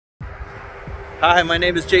Hi, my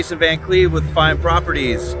name is Jason Van Cleave with Fine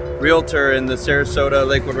Properties, realtor in the Sarasota,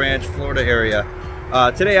 Lakewood Ranch, Florida area.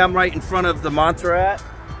 Today I'm right in front of the Montserrat.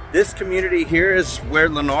 This community here is where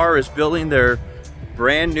Lennar is building their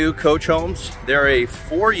brand new coach homes. They're a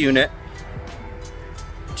 4-unit,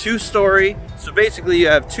 2-story. So basically you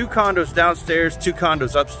have 2 condos downstairs, 2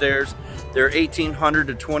 condos upstairs. They're 1,800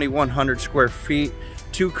 to 2,100 square feet,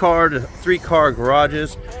 2-car to 3-car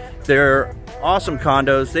garages. They're awesome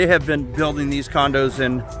condos. They have been building these condos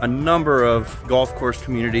in a number of golf course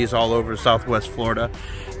communities all over Southwest Florida.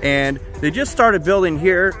 And they just started building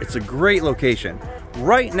here. It's a great location.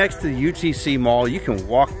 Right next to the UTC Mall. You can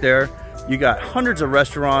walk there. You got hundreds of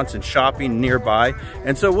restaurants and shopping nearby.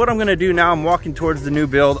 And so what I'm gonna do now, I'm walking towards the new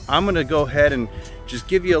build. I'm gonna go ahead and just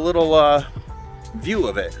give you a little view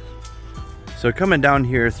of it. So coming down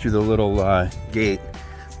here through the little gate,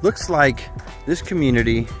 looks like this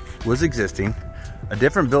community was existing. A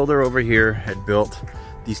different builder over here had built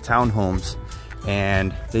these townhomes,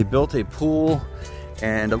 and they built a pool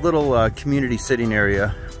and a little community sitting area,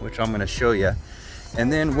 which I'm going to show you.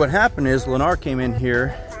 And then what happened is Lennar came in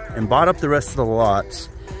here and bought up the rest of the lots,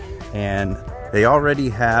 and they already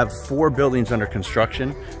have 4 buildings under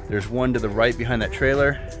construction. There's one to the right behind that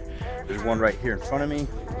trailer, there's one right here in front of me,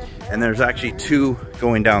 and there's actually 2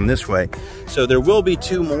 going down this way. So there will be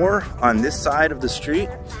 2 more on this side of the street.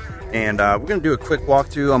 And we're gonna do a quick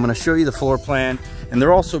walkthrough. I'm gonna show you the floor plan, and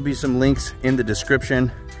there'll also be some links in the description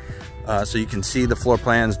so you can see the floor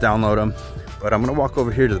plans, download them. But I'm gonna walk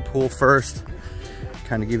over here to the pool first,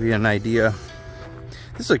 kind of give you an idea.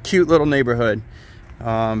 This is a cute little neighborhood.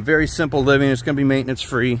 Very simple living. It's gonna be maintenance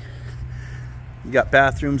free. You got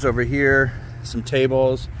bathrooms over here, some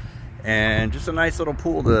tables, and just a nice little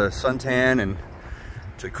pool to suntan and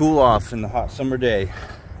to cool off in the hot summer day.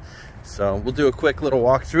 So we'll do a quick little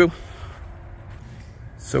walkthrough.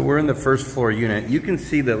 So we're in the first floor unit. You can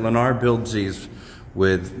see that Lennar builds these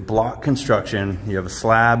with block construction. You have a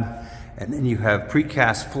slab, and then you have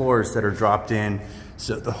precast floors that are dropped in.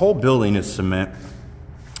 So the whole building is cement.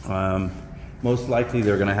 Most likely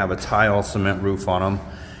they're gonna have a tile cement roof on them.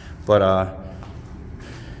 But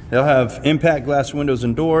they'll have impact glass windows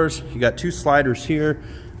and doors. You got 2 sliders here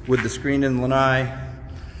with the screened-in lanai.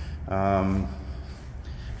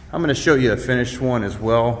 I'm going to show you a finished one as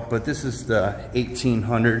well, but this is the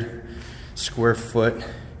 1,800 square foot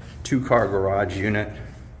 2-car garage unit.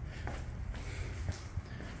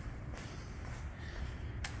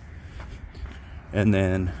 And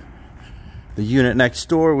then the unit next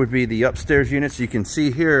door would be the upstairs unit. So you can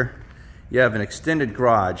see here you have an extended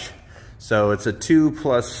garage. So it's a 2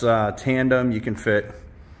 plus tandem. You can fit,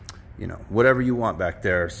 you know, whatever you want back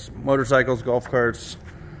there. Motorcycles, golf carts,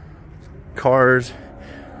 cars.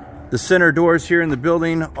 The center doors here in the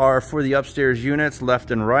building are for the upstairs units, left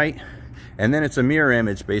and right. And then it's a mirror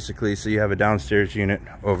image basically, so you have a downstairs unit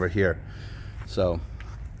over here. So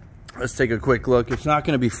let's take a quick look. It's not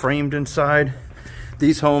going to be framed inside.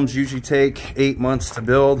 These homes usually take 8 months to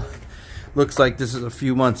build. Looks like this is a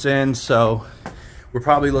few months in, so we're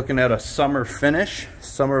probably looking at a summer finish,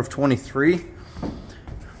 summer of 23.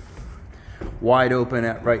 Wide open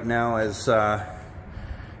at right now, as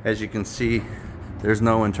you can see. There's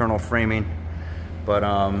no internal framing, but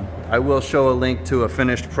I will show a link to a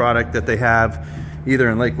finished product that they have either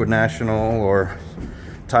in Lakewood National or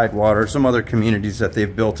Tidewater, some other communities that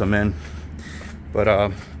they've built them in.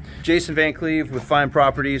 But Jason Van Cleave with Fine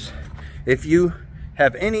Properties. If you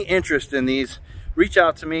have any interest in these, reach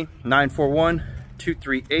out to me,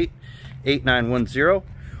 941-238-8910,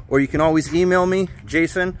 or you can always email me,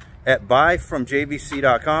 Jason at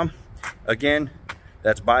BuyFromJVC.com. Again,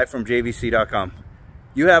 that's BuyFromJVC.com.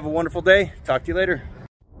 You have a wonderful day. Talk to you later.